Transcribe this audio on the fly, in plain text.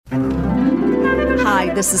Hi,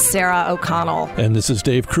 this is Sarah O'Connell. And this is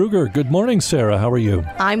Dave Kruger. Good morning, Sarah. How are you?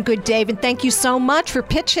 I'm good, Dave, and thank you so much for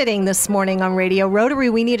pitch hitting this morning on Radio Rotary.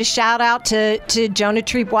 We need a shout out to Jonah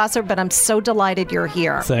Triebwasser, but I'm so delighted you're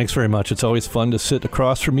here. Thanks very much. It's always fun to sit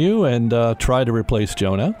across from you and try to replace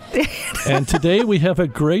Jonah. And today we have a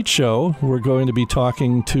great show. We're going to be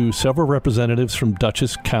talking to several representatives from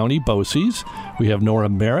Dutchess County BOCES. We have Nora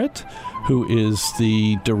Merritt, who is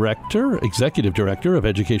the executive director of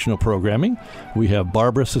educational programming. We have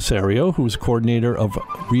Barbara Cesario, who's coordinator of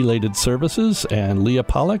related services, and Leah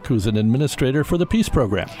Pollack, who's an administrator for the Peace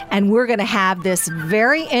Program. And we're going to have this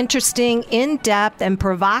very interesting, in-depth, and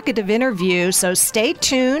provocative interview, so stay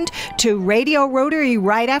tuned to Radio Rotary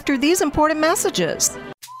right after these important messages.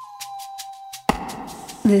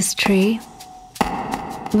 This tree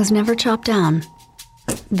was never chopped down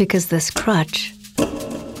because this crutch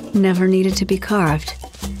never needed to be carved,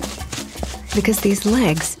 because these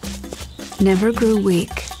legs never grew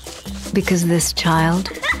weak, because this child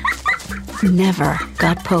never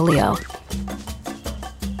got polio.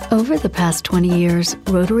 Over the past 20 years,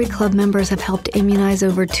 Rotary Club members have helped immunize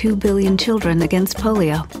over 2 billion children against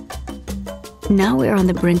polio. Now we are on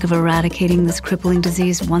the brink of eradicating this crippling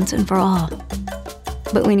disease once and for all.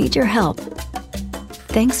 But we need your help.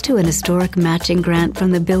 Thanks to an historic matching grant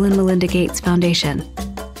from the Bill and Melinda Gates Foundation,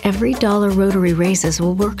 every dollar Rotary raises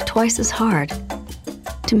will work twice as hard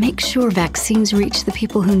to make sure vaccines reach the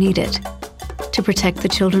people who need it, to protect the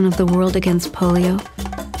children of the world against polio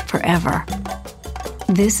forever.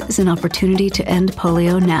 This is an opportunity to end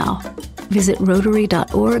polio now. Visit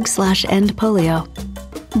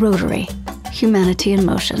rotary.org/endpolio. Rotary. Humanity in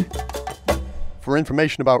motion. For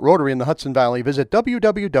information about Rotary in the Hudson Valley, visit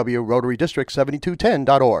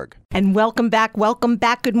www.rotarydistrict7210.org. And welcome back.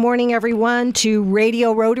 Good morning, everyone, to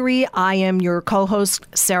Radio Rotary. I am your co-host,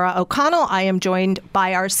 Sarah O'Connell. I am joined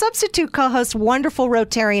by our substitute co-host, wonderful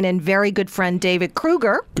Rotarian and very good friend, David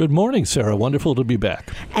Kruger. Good morning, Sarah. Wonderful to be back.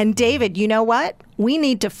 And David, you know what? We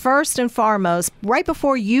need to first and foremost, right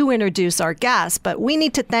before you introduce our guests, but we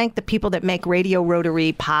need to thank the people that make Radio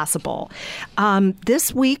Rotary possible.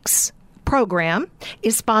 This week's program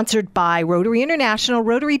is sponsored by Rotary International,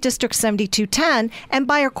 Rotary District 7210, and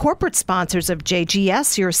by our corporate sponsors of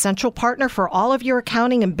JGS, your essential partner for all of your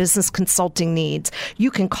accounting and business consulting needs.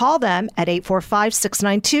 You can call them at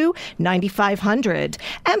 845-692-9500.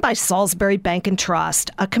 And by Salisbury Bank and Trust,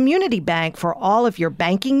 a community bank for all of your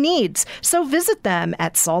banking needs. So visit them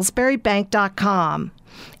at salisburybank.com.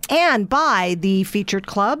 And by the featured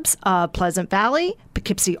clubs of Pleasant Valley,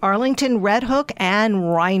 Poughkeepsie, Arlington, Red Hook,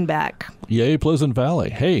 and Rhinebeck. Yay, Pleasant Valley.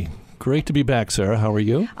 Hey, great to be back, Sarah. How are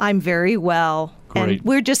you? I'm very well. Great. And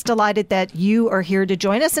we're just delighted that you are here to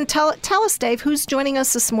join us. And tell us, Dave, who's joining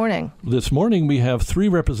us this morning? This morning we have 3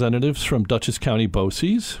 representatives from Dutchess County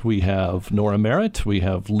BOCES. We have Nora Merritt, we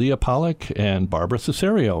have Leah Pollack, and Barbara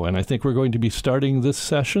Cesario. And I think we're going to be starting this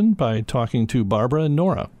session by talking to Barbara and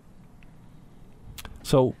Nora.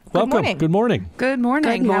 So, welcome. Good morning. Good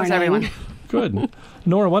morning. How's everyone? Good.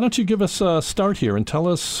 Nora, why don't you give us a start here and tell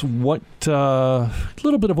us what a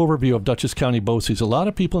little bit of overview of Dutchess County BOCES. A lot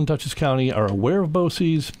of people in Dutchess County are aware of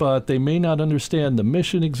BOCES, but they may not understand the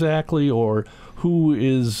mission exactly or who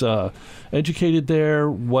is educated there,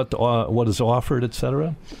 what is offered,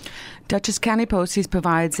 etc. Dutchess County BOCES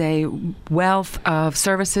provides a wealth of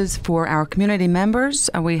services for our community members.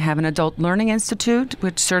 We have an adult learning institute,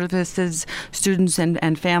 which services students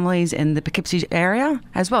and families in the Poughkeepsie area,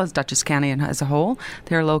 as well as Dutchess County as a whole.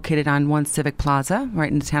 They're located on One Civic Plaza,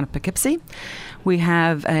 right in the town of Poughkeepsie. We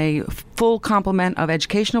have a full complement of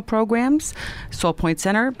educational programs. Soul Point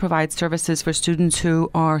Center provides services for students who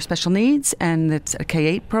are special needs, and it's a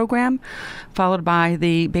K-8 program, followed by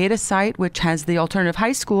the Beta site, which has the alternative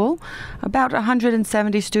high school. About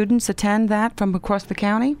 170 students attend that from across the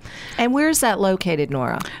county. And where is that located,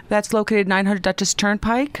 Nora? That's located 900 Dutchess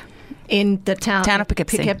Turnpike. In the town of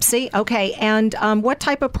Poughkeepsie. Okay. And what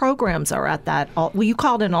type of programs are at that? Well, you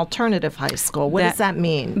called it an alternative high school. What does that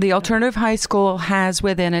mean? The alternative high school has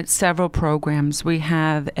within it several programs. We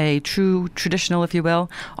have a true traditional, if you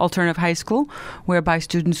will, alternative high school, whereby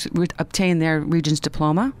students obtain their Regents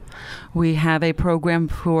diploma. We have a program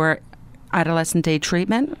for adolescent day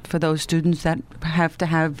treatment for those students that have to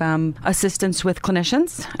have assistance with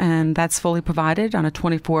clinicians, and that's fully provided on a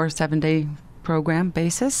 24/7 day program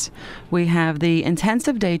basis. We have the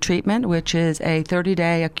intensive day treatment, which is a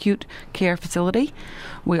 30-day acute care facility.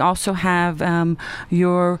 We also have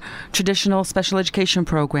your traditional special education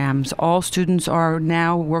programs. All students are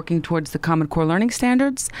now working towards the Common Core Learning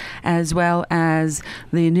Standards, as well as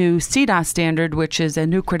the new CDOS standard, which is a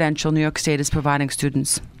new credential New York State is providing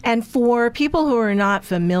students. And for people who are not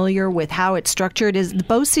familiar with how it's structured, is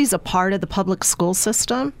BOCES a part of the public school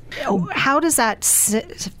system? How does that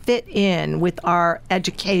fit in with our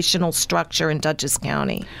educational structure in Dutchess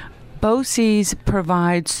County? BOCES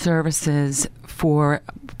provides services for,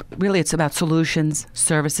 really it's about solutions,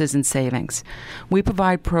 services, and savings. We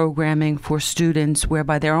provide programming for students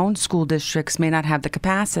whereby their own school districts may not have the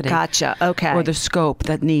capacity. Gotcha, okay. Or the scope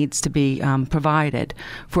that needs to be provided.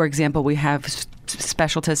 For example, we have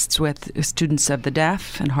specialists with students of the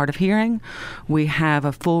deaf and hard of hearing. We have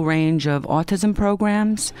a full range of autism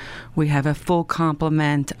programs. We have a full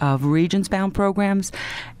complement of regions-bound programs.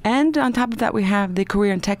 And on top of that, we have the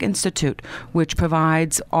Career and Tech Institute, which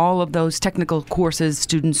provides all of those technical courses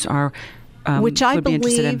students are which I would be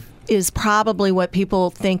interested in. believe is probably what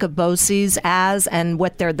people think of BOCES as and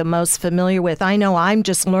what they're the most familiar with. I know I'm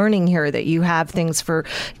just learning here that you have things for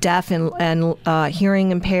deaf and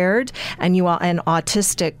hearing impaired and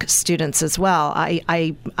autistic students as well.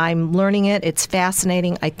 I'm learning it. It's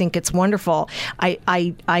fascinating. I think it's wonderful.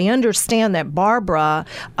 I understand that Barbara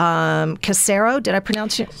Cassaro, did I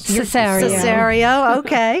pronounce your Casario?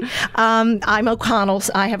 Okay. I'm O'Connell.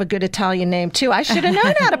 I have a good Italian name too. I should have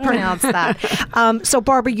known how to pronounce that. So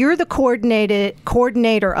Barbara, you're the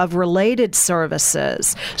coordinator of related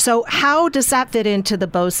services. So how does that fit into the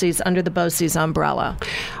BOCES, under the BOCES umbrella?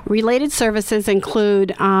 Related services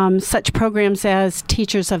include such programs as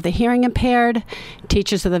teachers of the hearing impaired,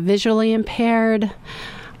 teachers of the visually impaired,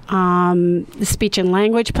 speech and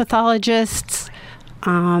language pathologists,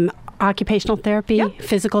 occupational therapy,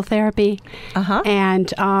 physical therapy,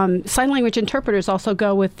 and sign language interpreters also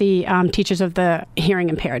go with the teachers of the hearing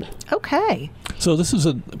impaired. Okay. So this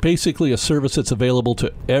is basically a service that's available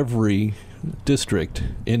to every district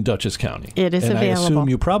in Dutchess County. It is available. And I assume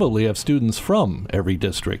you probably have students from every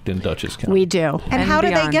district in Dutchess County. We do. And how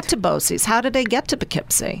beyond. do they get to BOCES? How do they get to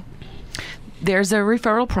Poughkeepsie? There's a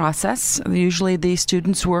referral process. Usually the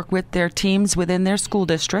students work with their teams within their school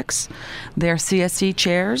districts, their CSE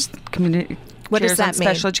chairs, community What chairs does that on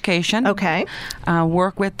special mean? education. Okay.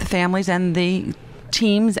 Work with the families and the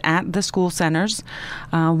teams at the school centers.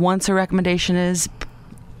 Once a recommendation is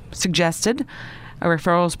suggested, a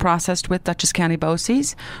referral is processed with Dutchess County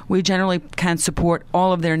BOCES. We generally can support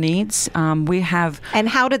all of their needs. We have... And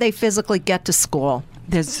how do they physically get to school?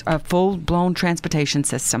 There's a full-blown transportation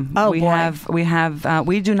system. Oh,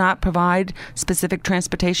 We do not provide specific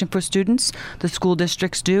transportation for students. The school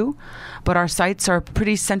districts do, but our sites are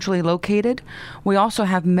pretty centrally located. We also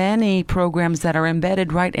have many programs that are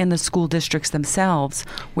embedded right in the school districts themselves,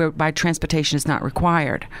 whereby transportation is not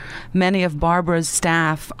required. Many of Barbara's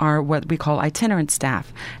staff are what we call itinerant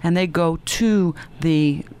staff, and they go to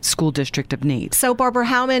the school district of need. So, Barbara,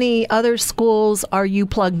 how many other schools are you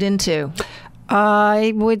plugged into?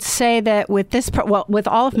 I would say that with this, with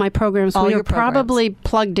all of my programs, All we your are probably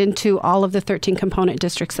plugged into all of the 13 component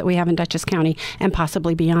districts that we have in Dutchess County and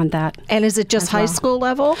possibly beyond that. And is it just high school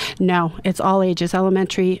level? No, it's all ages,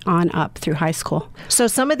 elementary on up through high school. So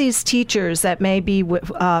some of these teachers that may be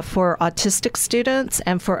for autistic students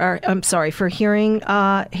and for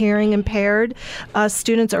hearing impaired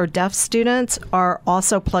students or deaf students are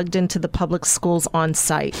also plugged into the public schools on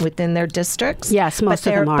site within their districts? Yes, most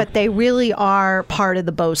of them are. But they really are part of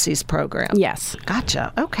the BOCES program? Yes.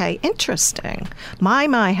 Gotcha. Okay, interesting.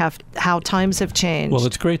 How times have changed. Well,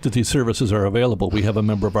 it's great that these services are available. We have a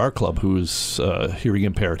member of our club who's hearing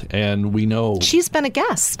impaired, and we know... She's been a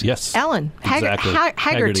guest. Yes. Ellen Exactly.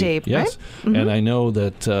 Haggerty, right? Yes. Mm-hmm. And I know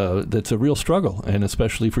that that's a real struggle, and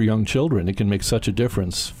especially for young children. It can make such a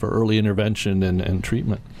difference for early intervention and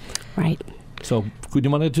treatment. Right. So, would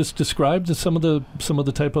you want to just describe some of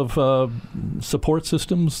the type of support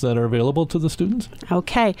systems that are available to the students?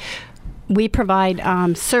 Okay. We provide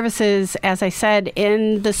services, as I said,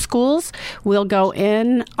 in the schools. We'll go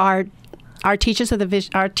in. Our teachers of the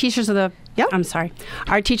our teachers of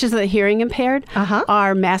the hearing impaired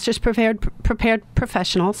are master's prepared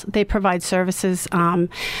professionals. They provide services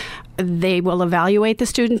they will evaluate the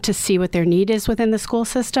student to see what their need is within the school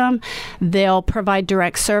system. They'll provide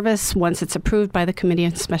direct service once it's approved by the Committee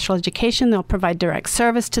on Special Education. They'll provide direct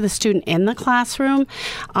service to the student in the classroom,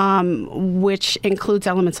 which includes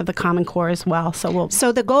elements of the Common Core as well.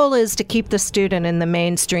 So the goal is to keep the student in the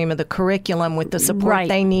mainstream of the curriculum with the support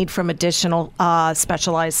they need from additional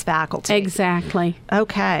specialized faculty. Exactly.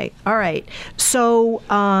 Okay. All right. So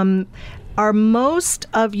are most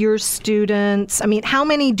of your students, how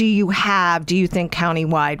many do you think,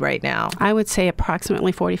 countywide right now? I would say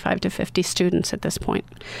approximately 45 to 50 students at this point.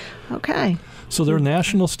 Okay. So there are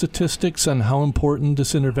national statistics on how important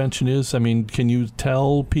this intervention is? Can you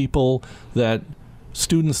tell people that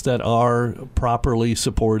students that are properly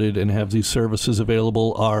supported and have these services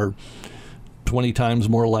available are 20 times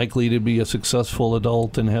more likely to be a successful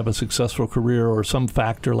adult and have a successful career, or some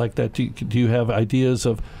factor like that? Do you have ideas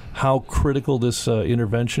of how critical this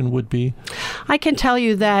intervention would be? I can tell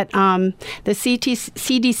you that the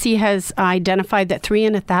CDC has identified that 3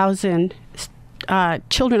 in 1,000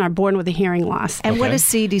 children are born with a hearing loss. And what is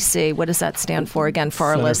CDC? What does that stand for again for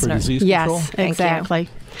our listeners? For Disease Control? Yes, exactly.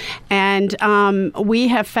 And we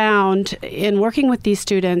have found in working with these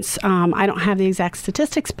students, I don't have the exact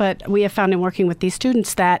statistics, but we have found in working with these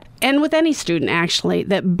students that, and with any student actually,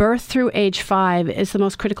 that birth through age 5 is the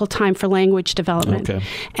most critical time for language development. Okay.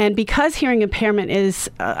 And because hearing impairment is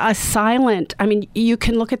a silent, you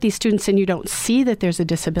can look at these students and you don't see that there's a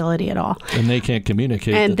disability at all. And they can't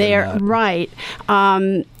communicate. And they're right.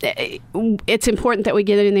 It's important that we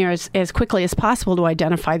get in there as quickly as possible to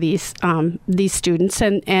identify these students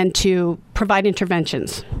and to provide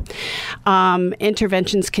interventions.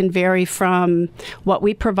 Interventions can vary from what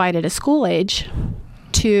we provide at a school age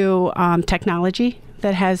to technology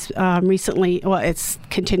that has recently, it's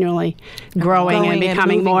continually growing and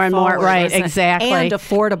becoming more and more. Right, exactly. And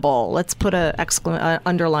affordable. Let's put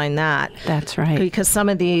underline that. That's right. Because some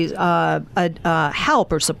of these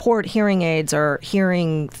help or support hearing aids or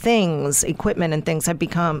hearing things, equipment and things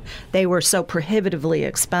they were so prohibitively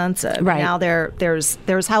expensive. Right. Now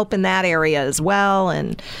there's help in that area as well,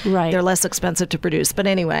 and they're less expensive to produce. But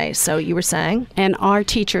anyway, so you were saying? And our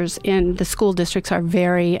teachers in the school districts are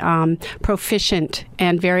very proficient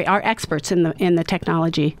and are experts in the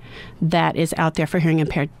technology that is out there for hearing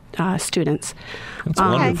impaired students. That's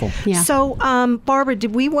wonderful. Yeah. So, Barbara,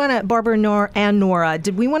 and Nora,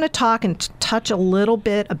 did we want to talk and touch a little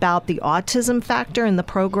bit about the autism factor in the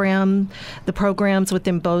programs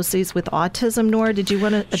within BOCES with autism? Nora, did you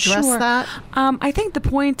want to address that? I think the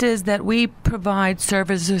point is that we provide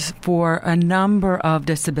services for a number of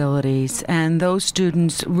disabilities, and those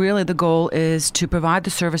students, really the goal is to provide the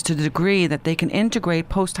service to the degree that they can integrate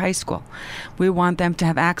post-high school. We want them to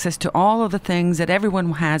have access to all of the things that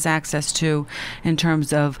everyone has access to in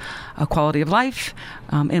terms of quality of life,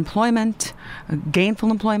 employment, gainful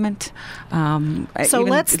employment. So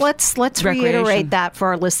let's reiterate that for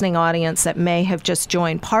our listening audience that may have just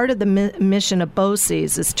joined. Part of the mission of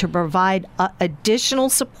BOCES is to provide additional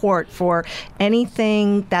support for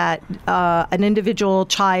anything that an individual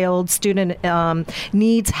student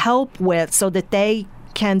needs help with, so that the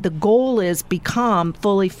goal is become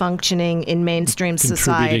fully functioning in mainstream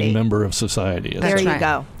society. Contributing member of society. There you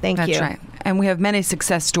go. Thank you. That's right. And we have many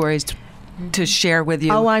success stories to share with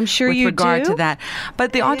you. Oh, I'm sure with you regard do. to that.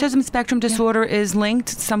 But the autism spectrum disorder is linked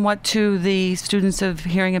somewhat to the students of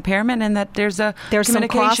hearing impairment, and that there's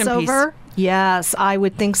communication some crossover. piece. Yes, I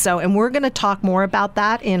would think so. And we're going to talk more about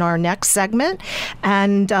that in our next segment.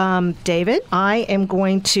 And David, I am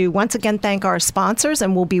going to once again thank our sponsors,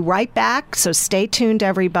 and we'll be right back. So stay tuned,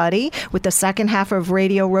 everybody, with the second half of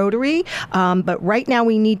Radio Rotary. But right now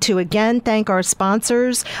we need to again thank our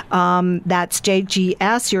sponsors. That's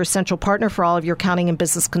JGS, your essential partner for all of your accounting and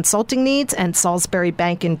business consulting needs, and Salisbury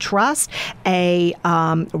Bank and Trust, a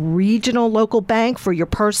regional local bank for your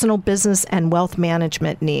personal, business, and wealth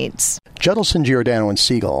management needs. Judelson, Giordano &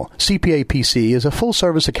 Siegel, CPA PC, is a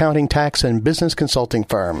full-service accounting, tax, and business consulting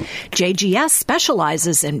firm. JGS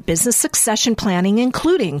specializes in business succession planning,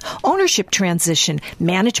 including ownership transition,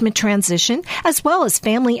 management transition, as well as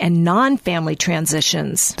family and non-family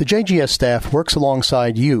transitions. The JGS staff works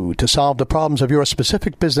alongside you to solve the problems of your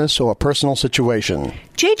specific business or personal situation.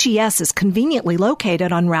 JGS is conveniently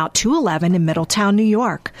located on Route 211 in Middletown, New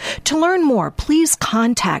York. To learn more, please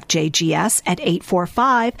contact JGS at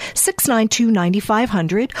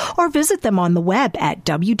 845-692-9500 or visit them on the web at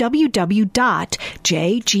www.jgspc.com.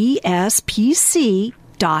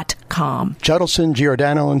 Judelson,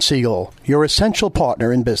 Giordano & Siegel, your essential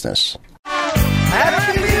partner in business.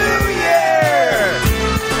 Happy New Year!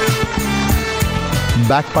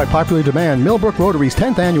 Backed by popular demand, Millbrook Rotary's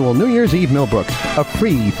 10th annual New Year's Eve Millbrook, a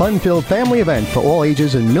free, fun-filled family event for all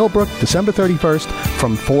ages in Millbrook, December 31st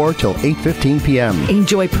from 4 till 8:15 p.m.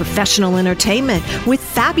 Enjoy professional entertainment with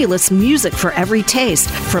fabulous music for every taste,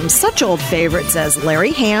 from such old favorites as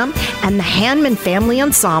Larry Ham and the Hanman Family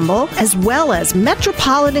Ensemble, as well as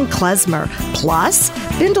Metropolitan Klezmer, plus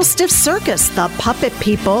Bindlestiff Circus, the Puppet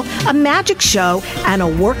People, a magic show, and a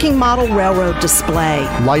working model railroad display.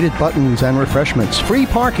 Lighted buttons and refreshments, free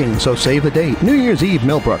parking, so save the date. New Year's Eve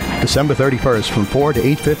Millbrook, December 31st from 4 to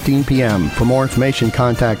 8:15 p.m. For more information,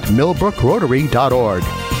 contact millbrookrotary.org.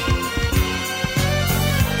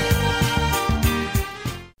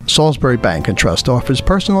 Salisbury Bank and Trust offers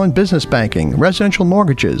personal and business banking, residential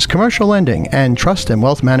mortgages, commercial lending, and trust and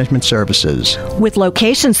wealth management services. With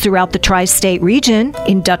locations throughout the tri-state region,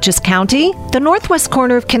 in Dutchess County, the northwest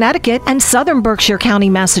corner of Connecticut, and southern Berkshire County,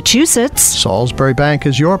 Massachusetts, Salisbury Bank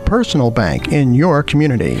is your personal bank in your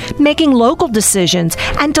community. making local decisions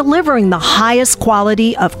and delivering the highest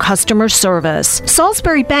quality of customer service.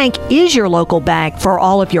 Salisbury Bank is your local bank for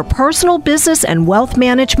all of your personal, business, and wealth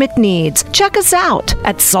management needs. Check us out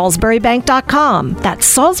at SalisburyBank.com.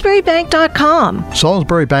 That's SalisburyBank.com.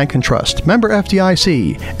 Salisbury Bank and Trust, member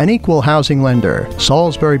FDIC, an equal housing lender.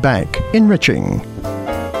 Salisbury Bank, enriching.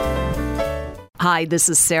 Hi, this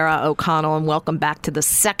is Sarah O'Connell, and welcome back to the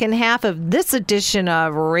second half of this edition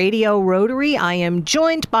of Radio Rotary. I am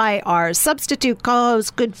joined by our substitute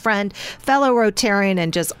co-host, good friend, fellow Rotarian,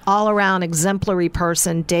 and just all-around exemplary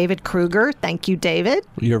person, David Kruger. Thank you, David.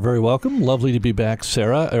 You're very welcome. Lovely to be back,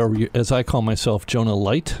 Sarah, or as I call myself, Jonah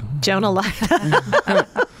Light. Jonah Light.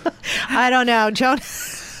 I don't know. Jonah...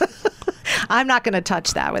 I'm not going to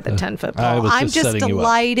touch that with a 10-foot pole. I'm just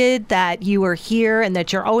delighted that you are here and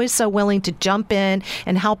that you're always so willing to jump in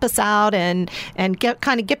and help us out and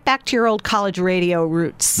get back to your old college radio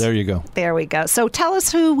roots. There you go. There we go. So tell us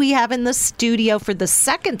who we have in the studio for the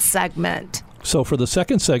second segment. So for the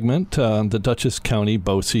second segment, the Dutchess County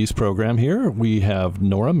BOCES program here, we have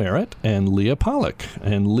Nora Merritt and Leah Pollock.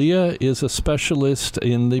 And Leah is a specialist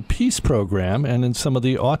in the PEACE program and in some of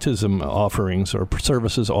the autism offerings or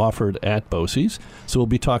services offered at BOCES. So we'll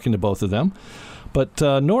be talking to both of them. But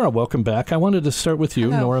Nora, welcome back. I wanted to start with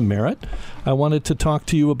you, Hello. Nora Merritt. I wanted to talk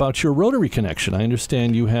to you about your Rotary connection. I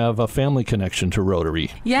understand you have a family connection to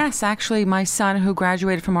Rotary. Yes, actually, my son, who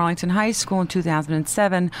graduated from Arlington High School in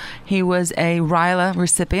 2007, he was a RILA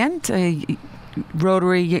recipient, a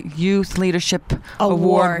Rotary Youth Leadership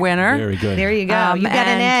Award winner. Very good. There you go. You got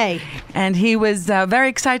an A. And he was very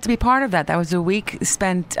excited to be part of that. That was a week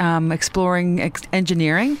spent exploring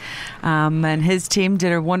engineering. And his team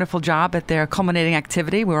did a wonderful job at their culminating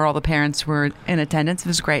activity where all the parents were in attendance. It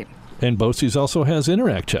was great. And BOCES also has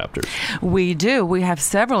Interact chapters. We do. We have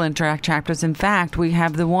several Interact chapters. In fact, we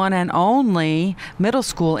have the one and only middle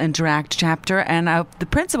school Interact chapter, and the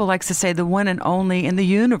principal likes to say the one and only in the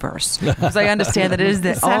universe, because I understand that it is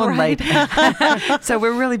the only. Right? So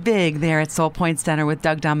we're really big there at Soul Point Center with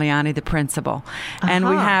Doug Damiani, the principal. And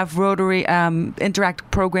we have Rotary Interact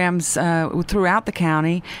programs throughout the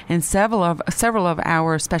county in several of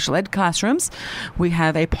our special ed classrooms. We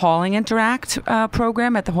have a Pauling Interact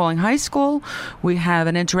program at the Pauling High School. We have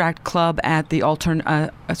an Interact Club at the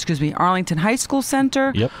Arlington High School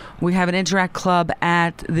Center. Yep. We have an Interact Club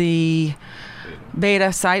at the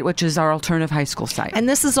Beta site, which is our alternative high school site. And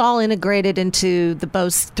this is all integrated into the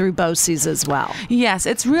through BOCES as well. Yes,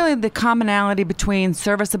 it's really the commonality between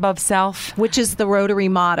service above self, which is the Rotary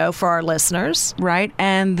motto for our listeners. Right,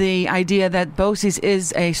 and the idea that BOCES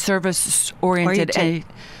is a service-oriented agency.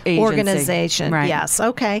 Organization. Right. Yes.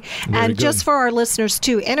 Okay. Very and good. just for our listeners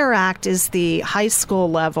too, Interact is the high school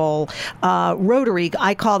level Rotary.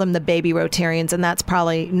 I call them the baby Rotarians, and that's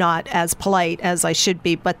probably not as polite as I should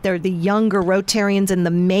be, but they're the younger Rotarians in the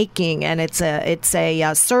making, and it's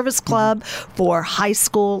a service club for high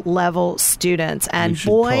school level students. And we should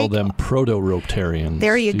call them proto-Rotarians.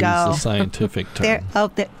 There you go. Use the scientific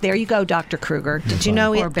term. There you go, Dr. Kruger. Did you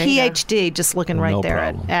know it? PhD, just looking right No there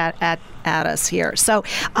problem. at us here. So,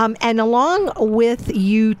 and along with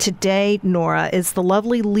you today, Nora, is the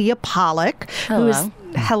lovely Leah Pollock.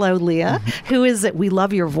 Hello, Leah. Who is it? We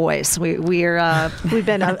love your voice. We've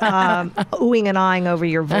been oohing and eyeing over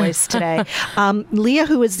your voice today. Leah,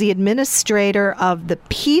 who is the administrator of the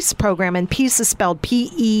PEACE program, and PEACE is spelled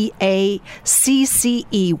Peacce.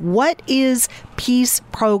 What is PEACE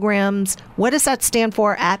programs? What does that stand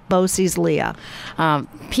for at BOCES, Leah?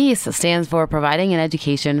 PEACE stands for Providing an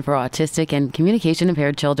Education for Autistic and Communication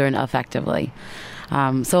Impaired Children Effectively.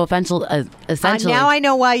 So essentially, now I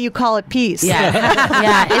know why you call it Peace. Yeah,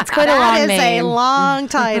 yeah, it's quite a long name. That is a long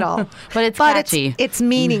title, but it's catchy. It's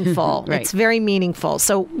meaningful. Right. It's very meaningful.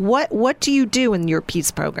 So what do you do in your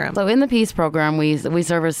Peace program? So in the Peace program, we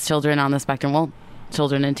service children on the spectrum. Well,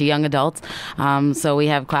 children into young adults. So we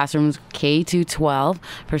have classrooms K to 12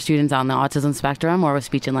 for students on the autism spectrum or with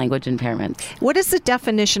speech and language impairments. What is the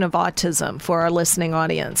definition of autism for our listening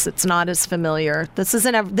audience? It's not as familiar. This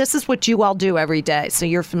is what you all do every day, so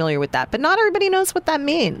you're familiar with that. But not everybody knows what that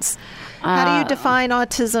means. How do you define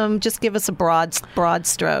autism? Just give us a broad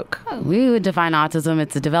stroke. We would define autism.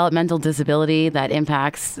 It's a developmental disability that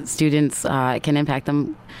impacts students. It can impact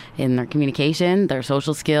them in their communication, their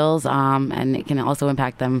social skills, and it can also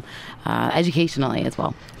impact them educationally as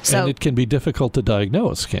well. So, and it can be difficult to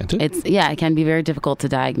diagnose, can't it? It can be very difficult to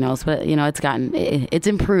diagnose, but it's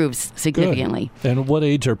improved significantly. Good. And what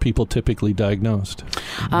age are people typically diagnosed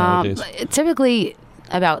nowadays? Typically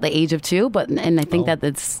about the age of 2, and I think that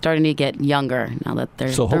it's starting to get younger now that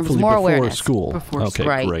there's more before awareness. School. Before school.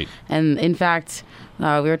 Right. Great. And in fact, we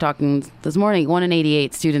were talking this morning, 1 in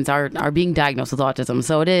 88 students are being diagnosed with autism.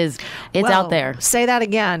 So it's out there. Say that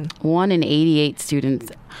again. 1 in 88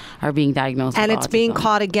 students are being diagnosed with autism. And it's being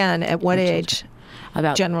caught again at what age?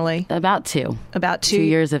 Generally? About 2. About 2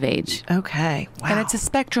 years of age. Okay. Wow. And it's a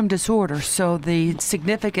spectrum disorder, so the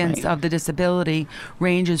significance of the disability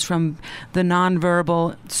ranges from the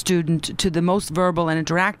nonverbal student to the most verbal and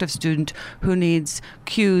interactive student who needs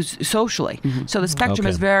cues socially. Mm-hmm. So the spectrum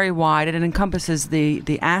is very wide, and it encompasses the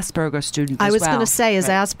Asperger student as well. I was going to say, is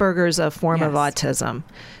Asperger's a form of autism?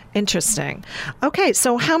 Interesting. Okay,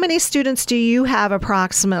 so how many students do you have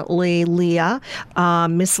approximately, Leah?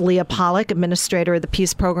 Miss Leah Pollock, administrator of the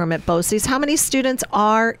Peace Program at BOCES. How many students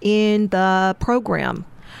are in the program,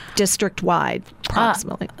 district-wide,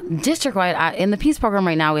 approximately? District-wide, in the Peace Program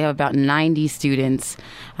right now, we have about 90 students.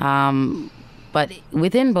 But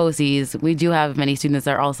within BOCES, we do have many students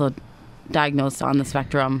that are also diagnosed on the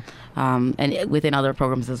spectrum and within other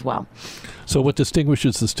programs as well. So what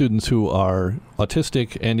distinguishes the students who are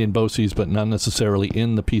autistic and in BOCES but not necessarily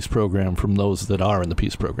in the Peace Program from those that are in the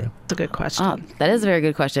Peace Program? That's a good question. That is a very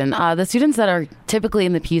good question. The students that are typically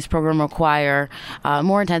in the Peace Program require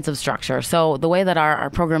more intensive structure. So the way that our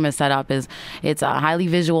program is set up is it's a highly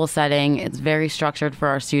visual setting. It's very structured for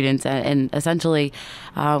our students, and essentially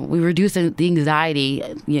we reduce the anxiety,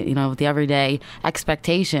 with the everyday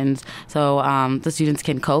expectations, so the students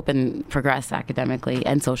can cope and progress academically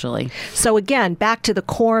and socially. So again, back to the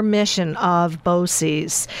core mission of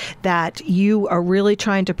BOCES, that you are really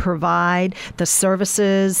trying to provide the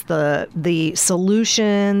services, the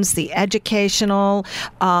solutions, the educational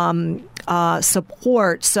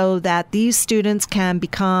support so that these students can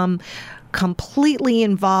become completely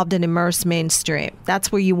involved and immersed mainstream.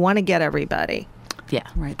 That's where you want to get everybody. Yeah.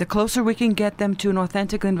 Right. The closer we can get them to an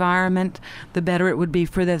authentic environment, the better it would be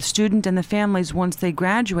for the student and the families once they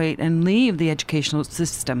graduate and leave the educational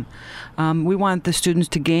system. We want the students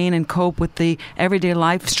to gain and cope with the everyday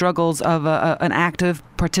life struggles of an active,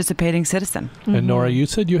 participating citizen. Mm-hmm. And Nora, you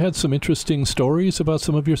said you had some interesting stories about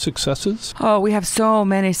some of your successes? Oh, we have so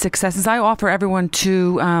many successes. I offer everyone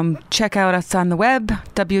to check out us on the web,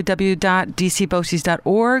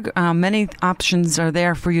 www.dcboces.org. Many options are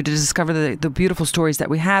there for you to discover the beautiful stories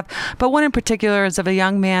that we have. But one in particular is of a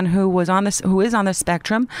young man who is on the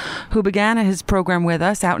spectrum, who began his program with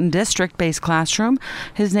us out in district-based classroom.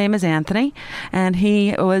 His name is Anthony, and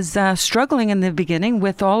he was struggling in the beginning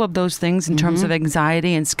with all of those things in terms of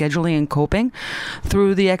anxiety and scheduling and coping.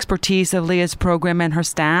 Through the expertise of Leah's program and her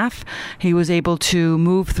staff, he was able to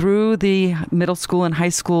move through the middle school and high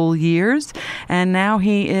school years, and now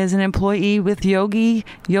he is an employee with Yogi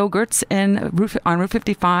Yogurts on Route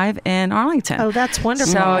 55 in Arlington. Oh, that's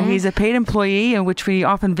wonderful. So he's a paid employee in which we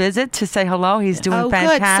often visit to say hello. He's doing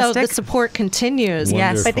fantastic. Good. So the support continues.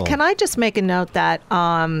 Wonderful. Yes. But can I just make a note that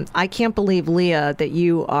I can't believe, Leah, that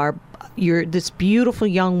you're this beautiful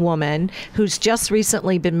young woman who's just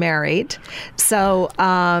recently been married. So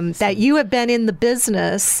that you have been in the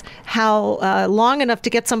business long enough to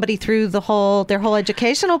get somebody through their whole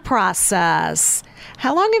educational process.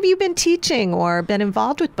 How long have you been teaching or been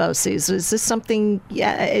involved with BOCES? Is this something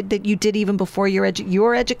that you did even before your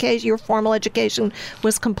formal education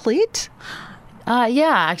was complete?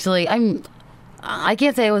 Yeah, actually, I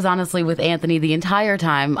can't say it was honestly with Anthony the entire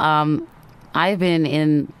time. I've been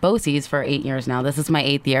in BOCES for 8 years now. This is my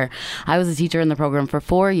 8th year. I was a teacher in the program for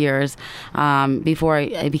 4 years before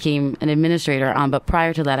I became an administrator. But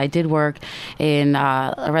prior to that, I did work in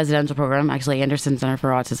a residential program, actually Anderson Center for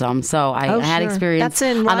Autism. So I had experience. That's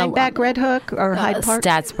in Rhinebeck, Red Hook, or Hyde Park?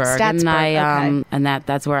 Statsburg. And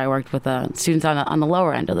that's where I worked with students on the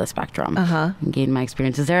lower end of the spectrum. And gained my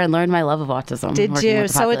experiences there and learned my love of autism. Did you?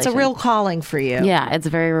 So it's a real calling for you. Yeah, it's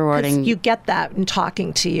very rewarding. You get that in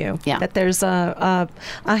talking to you. Yeah. That there's a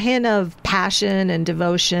hint of passion and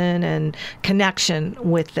devotion and connection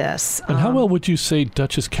with this. And how well would you say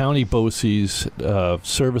Dutchess County BOCES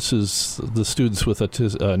services the students with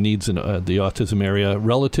needs in the autism area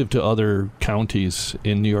relative to other counties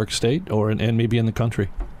in New York State and maybe in the country?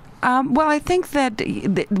 Well, I think that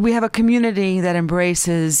we have a community that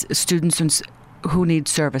embraces students who need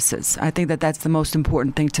services. I think that that's the most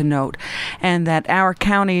important thing to note, and that our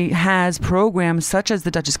county has programs such as the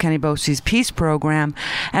Dutchess County BOCES Peace Program,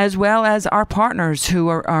 as well as our partners who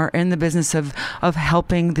are in the business of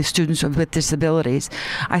helping the students with disabilities.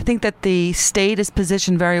 I think that the state is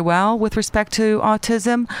positioned very well with respect to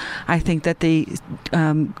autism. I think that the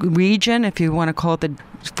region, if you want to call it the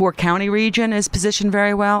 4-county region, is positioned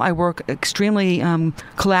very well. I work extremely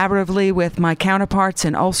collaboratively with my counterparts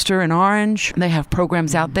in Ulster and Orange. They have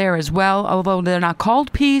programs out there as well. Although they're not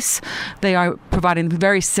called Peace, they are providing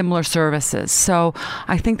very similar services. So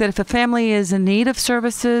I think that if a family is in need of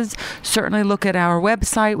services, certainly look at our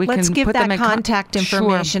website. Let's give that contact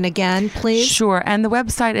information again, please. Sure. And the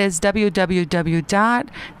website is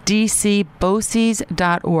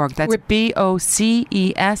www.dcboces.org. That's BOCES.org.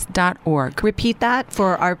 Repeat that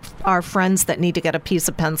for our friends that need to get a piece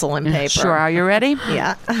of pencil and paper. Sure. Are you ready?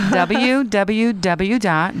 Yeah.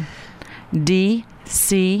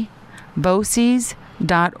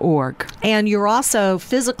 www.dcboces.org. And you're also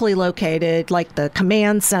physically located, like the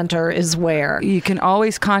command center is where? You can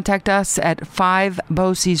always contact us at 5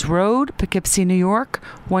 BOCES Road, Poughkeepsie, New York,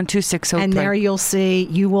 12603. And there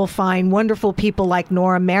you will find wonderful people like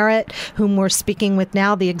Nora Merritt, whom we're speaking with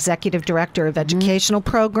now, the Executive Director of Educational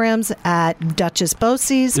Programs at Dutchess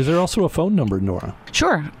BOCES. Is there also a phone number, Nora?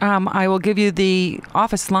 Sure. I will give you the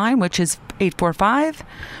office line, which is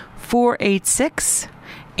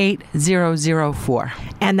 845-486-8004.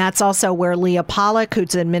 And that's also where Leah Pollack,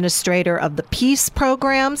 who's administrator of the Peace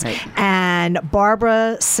Programs, and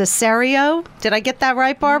Barbara Cesario, did I get that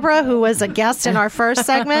right, Barbara, who was a guest in our first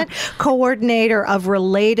segment, coordinator of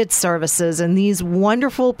related services. And these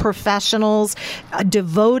wonderful professionals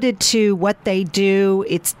devoted to what they do.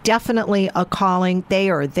 It's definitely a calling.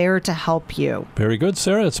 They are there to help you. Very good,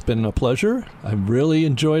 Sarah. It's been a pleasure. I really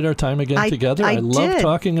enjoyed our time again together. I love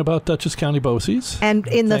talking about Dutchess County BOCES. And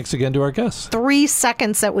thanks again to our guests. 3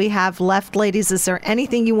 seconds that we have left, ladies, is there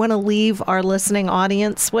anything you want to leave our listening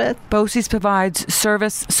audience with? BOCES provides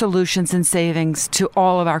service, solutions, and savings to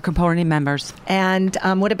all of our component members. And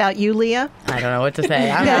what about you, Leah? I don't know what to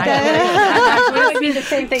say. All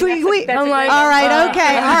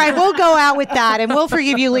right, we'll go out with that, and we'll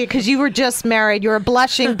forgive you, Leah, because you were just married. You're a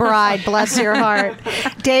blushing bride, bless your heart.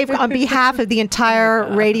 Dave, on behalf of the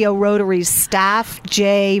entire Radio Rotary staff,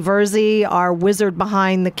 Jay Verzi, our wizard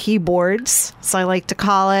behind the keyboards, so I like to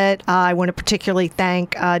call it. I want to particularly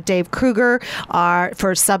thank Dave Kruger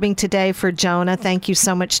for subbing today for Jonah. Thank you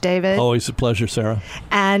so much, David. Always a pleasure, Sarah.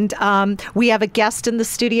 And we have a guest in the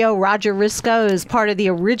studio. Roger Risco is part of the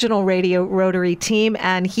original Radio Rotary team,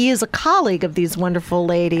 and he is a colleague of these wonderful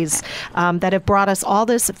ladies that have brought us all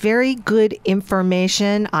this very good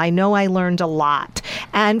information. I know I learned a lot.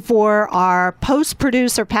 And for our past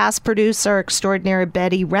producer extraordinary,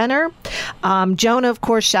 Betty Renner, Jonah, of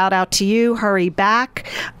course, shout out to you. Hurry back.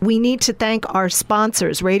 We need to thank our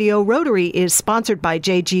sponsors. Radio Rotary is sponsored by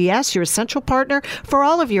JGS, your essential partner for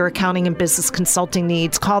all of your accounting and business consulting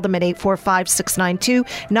needs. Call them at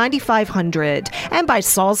 845-692-9500. And by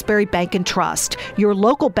Salisbury Bank and Trust, your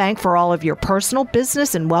local bank for all of your personal,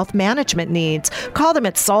 business, and wealth management needs. Call them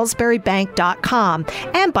at salisburybank.com.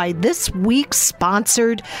 And by this week's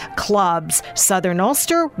sponsored clubs, Southern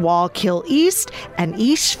Ulster, Wallkill East, and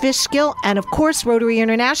East Fishkill, and of course, Rotary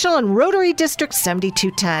International and Rotary District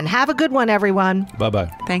 7210. Have a good one, everyone.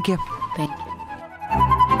 Bye-bye. Thank you. Thank you.